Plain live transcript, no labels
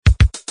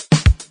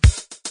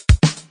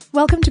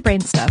Welcome to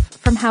Brain Stuff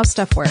from How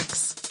Stuff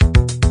Works.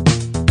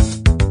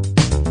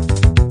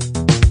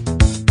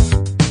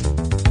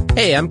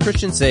 Hey, I'm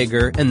Christian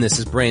Sager, and this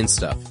is Brain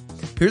Stuff.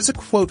 Here's a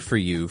quote for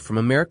you from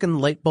American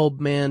lightbulb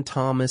man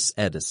Thomas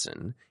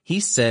Edison. He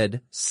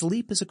said,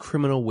 "Sleep is a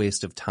criminal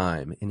waste of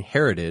time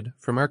inherited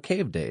from our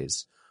cave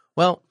days."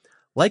 Well,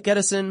 like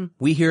Edison,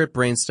 we here at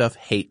Brain Stuff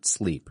hate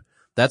sleep.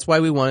 That's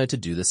why we wanted to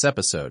do this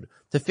episode,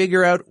 to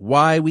figure out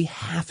why we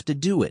have to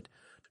do it.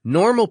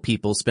 Normal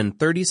people spend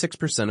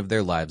 36% of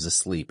their lives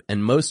asleep,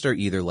 and most are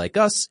either like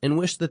us and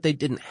wish that they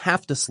didn't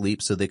have to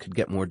sleep so they could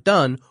get more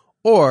done,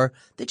 or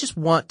they just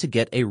want to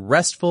get a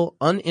restful,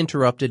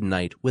 uninterrupted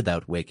night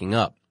without waking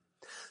up.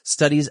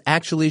 Studies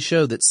actually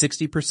show that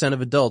 60%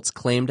 of adults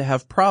claim to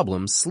have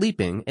problems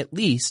sleeping at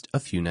least a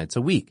few nights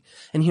a week.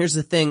 And here's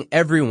the thing,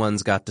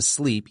 everyone's got to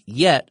sleep,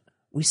 yet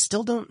we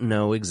still don't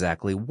know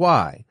exactly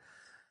why.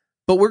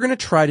 But we're going to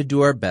try to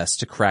do our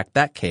best to crack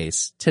that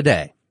case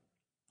today.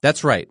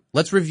 That's right.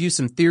 Let's review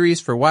some theories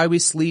for why we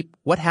sleep,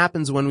 what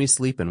happens when we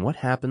sleep, and what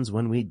happens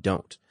when we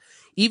don't.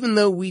 Even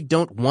though we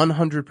don't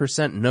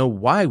 100% know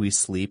why we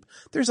sleep,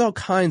 there's all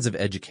kinds of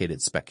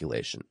educated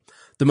speculation.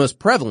 The most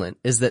prevalent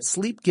is that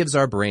sleep gives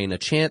our brain a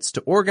chance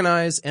to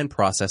organize and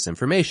process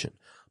information,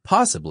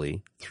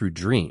 possibly through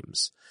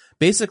dreams.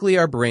 Basically,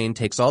 our brain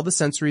takes all the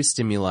sensory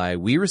stimuli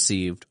we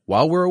received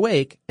while we're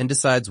awake and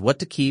decides what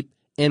to keep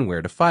and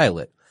where to file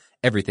it.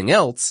 Everything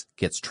else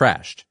gets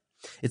trashed.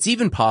 It's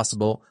even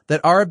possible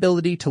that our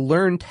ability to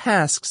learn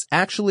tasks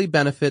actually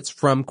benefits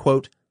from,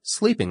 quote,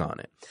 sleeping on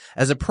it,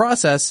 as a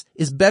process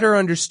is better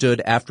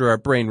understood after our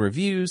brain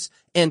reviews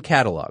and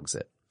catalogs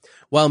it.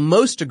 While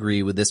most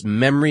agree with this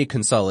memory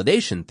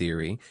consolidation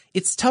theory,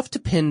 it's tough to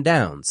pin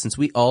down since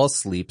we all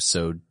sleep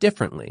so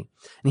differently.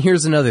 And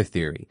here's another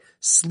theory.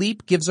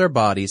 Sleep gives our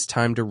bodies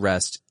time to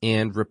rest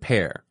and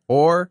repair.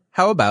 Or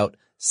how about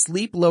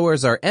sleep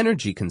lowers our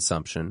energy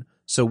consumption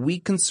so we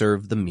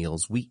conserve the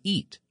meals we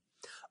eat?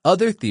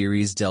 Other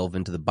theories delve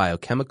into the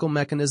biochemical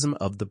mechanism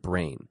of the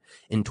brain.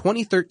 In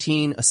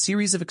 2013, a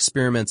series of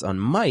experiments on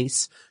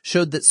mice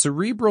showed that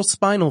cerebral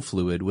spinal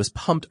fluid was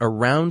pumped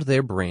around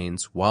their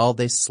brains while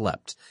they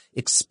slept,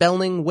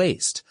 expelling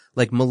waste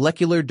like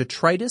molecular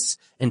detritus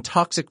and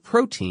toxic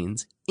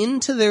proteins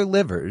into their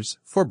livers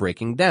for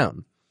breaking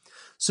down.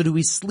 So do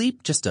we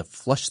sleep just to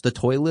flush the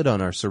toilet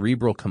on our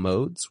cerebral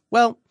commodes?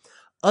 Well,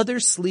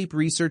 other sleep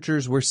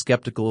researchers were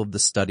skeptical of the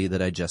study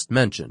that I just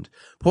mentioned,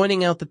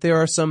 pointing out that there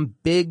are some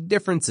big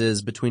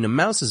differences between a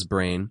mouse's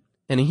brain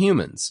and a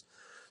human's.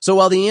 So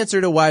while the answer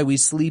to why we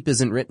sleep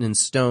isn't written in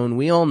stone,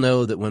 we all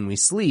know that when we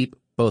sleep,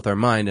 both our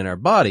mind and our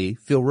body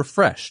feel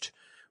refreshed.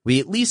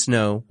 We at least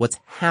know what's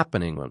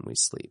happening when we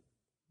sleep,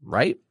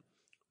 right?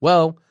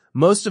 Well,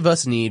 most of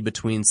us need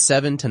between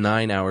 7 to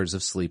 9 hours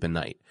of sleep a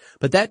night,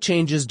 but that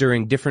changes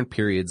during different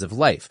periods of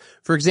life.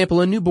 For example,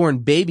 a newborn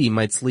baby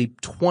might sleep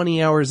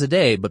 20 hours a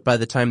day, but by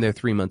the time they're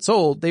 3 months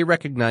old, they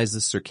recognize the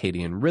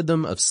circadian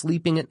rhythm of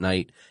sleeping at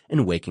night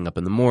and waking up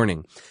in the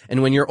morning.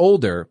 And when you're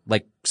older,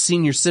 like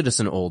senior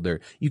citizen older,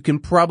 you can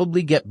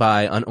probably get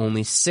by on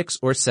only 6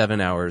 or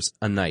 7 hours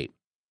a night.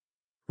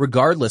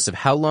 Regardless of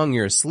how long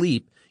you're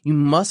asleep, you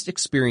must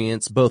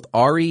experience both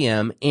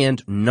REM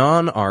and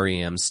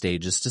non-REM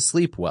stages to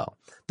sleep well.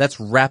 That's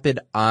rapid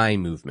eye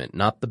movement,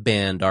 not the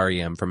band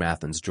REM from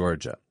Athens,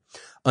 Georgia.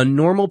 A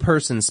normal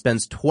person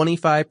spends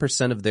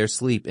 25% of their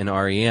sleep in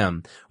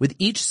REM, with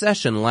each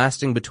session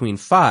lasting between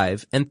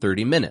 5 and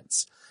 30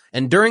 minutes.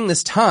 And during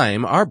this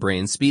time, our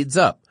brain speeds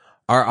up.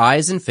 Our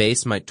eyes and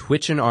face might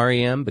twitch in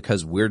REM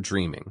because we're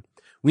dreaming.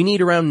 We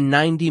need around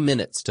 90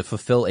 minutes to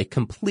fulfill a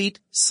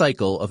complete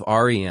cycle of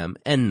REM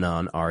and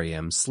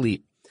non-REM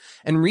sleep.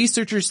 And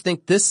researchers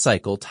think this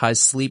cycle ties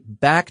sleep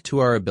back to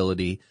our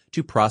ability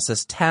to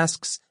process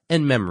tasks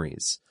and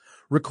memories.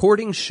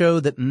 Recordings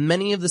show that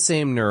many of the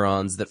same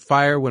neurons that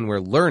fire when we're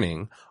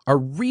learning are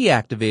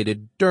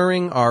reactivated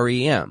during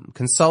REM,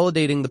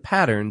 consolidating the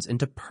patterns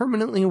into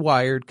permanently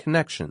wired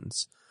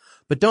connections.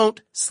 But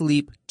don't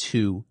sleep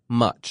too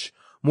much.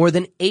 More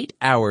than 8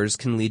 hours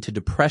can lead to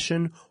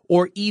depression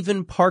or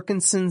even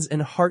Parkinson's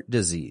and heart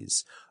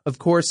disease. Of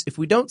course, if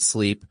we don't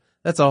sleep,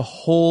 that's a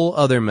whole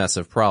other mess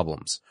of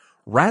problems.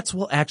 Rats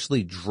will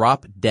actually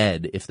drop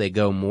dead if they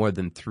go more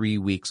than 3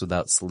 weeks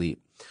without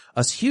sleep.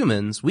 Us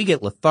humans, we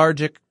get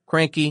lethargic,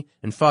 cranky,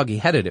 and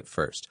foggy-headed at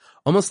first,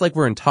 almost like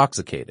we're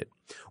intoxicated.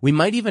 We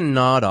might even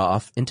nod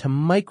off into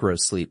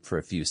micro-sleep for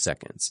a few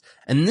seconds.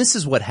 And this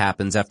is what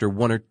happens after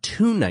 1 or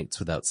 2 nights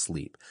without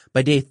sleep.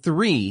 By day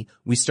 3,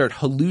 we start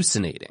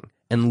hallucinating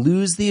and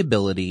lose the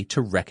ability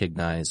to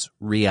recognize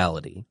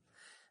reality.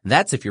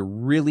 That's if you're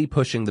really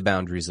pushing the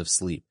boundaries of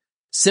sleep.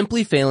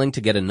 Simply failing to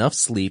get enough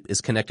sleep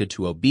is connected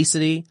to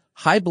obesity,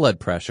 high blood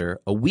pressure,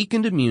 a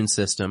weakened immune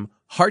system,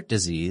 heart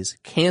disease,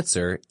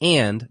 cancer,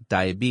 and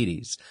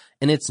diabetes.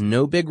 And it's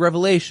no big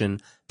revelation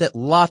that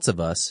lots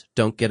of us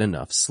don't get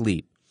enough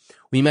sleep.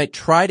 We might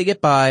try to get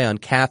by on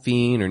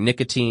caffeine or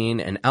nicotine,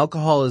 and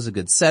alcohol is a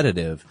good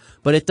sedative,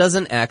 but it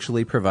doesn't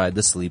actually provide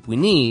the sleep we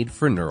need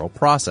for neural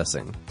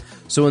processing.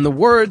 So in the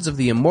words of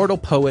the immortal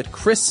poet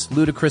Chris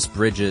Ludacris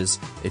Bridges,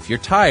 if you're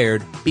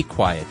tired, be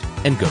quiet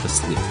and go to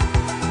sleep.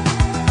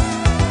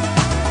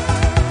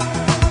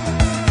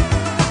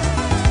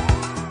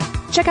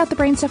 Check out the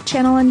Brainstuff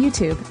channel on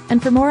YouTube,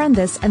 and for more on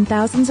this and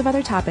thousands of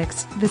other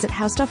topics, visit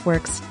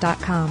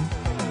howstuffworks.com.